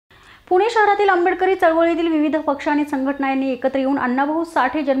पुणे शहरातील आंबेडकरी चळवळीतील विविध पक्ष आणि संघटनांनी एकत्र येऊन अण्णाभाऊ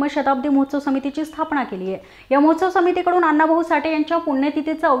साठे जन्मशताब्दी महोत्सव समितीची स्थापना केली आहे। या महोत्सव समितीकडून अण्णाभाऊ साठे यांच्या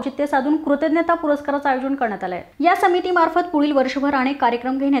पुण्यतिथीचे औचित्य साधून कृतज्ञता पुरस्काराचे आयोजन करण्यात आले आहे। या समितीमार्फत पुढील वर्षभर अनेक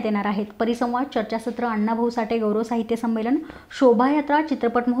कार्यक्रम घेण्यात येणार आहेत। परिसंवाद, चर्चासत्र, अण्णाभाऊ साठे गौरव साहित्य संमेलन, शोभायात्रा,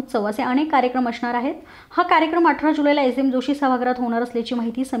 चित्रपट महोत्सव असे अनेक कार्यक्रम असणार आहेत। हा कार्यक्रम 18 जुलैला SM जोशी सभागृहात होणार असल्याची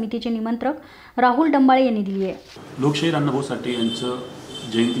माहिती समितीचे निमंत्रक राहुल डंबाळे यांनी दिली आहे। लोकशाहीर अण्णाभाऊ साठे यांचं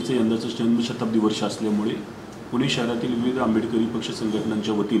जयंतीचं यंदाचं जन्मशताब्दी वर्ष असल्यामुळे पुणे शहरातील विविध आंबेडकरी पक्ष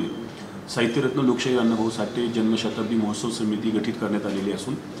संघटनांच्या वतीने साहित्यरत्न लोकशाहीर अण्णाभाऊ साठे जन्मशताब्दी महोत्सव समिती गठीत करण्यात आलेली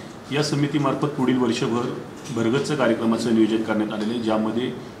असून या समितीमार्फत पुढील वर्षभर भरगच्च कार्यक्रमाचं नियोजन करण्यात आलेले आहे,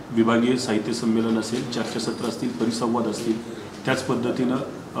 ज्यामध्ये विभागीय साहित्य संमेलन असेल, चर्चासत्र असतील, परिसंवाद असतील, त्याच पद्धतीनं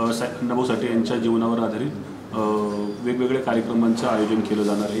अण्णाभाऊ साठे यांच्या जीवनावर आधारित वेगवेगळ्या कार्यक्रमांचं आयोजन केलं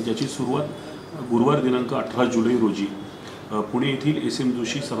जाणार आहे, ज्याची सुरुवात गुरुवार दिनांक 18 जुलै रोजी पुणे येथील SM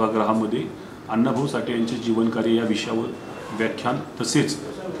जोशी सभागृहामध्ये अण्णाभाऊ साठे यांचे जीवनकार्य या विषयावर व्याख्यान तसेच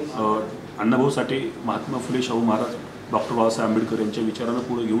अण्णाभाऊ साठे, महात्मा फुले शाहू महाराज, डॉक्टर बाबासाहेब आंबेडकर यांच्या विचारांना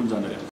पुढे घेऊन जाणार आहे।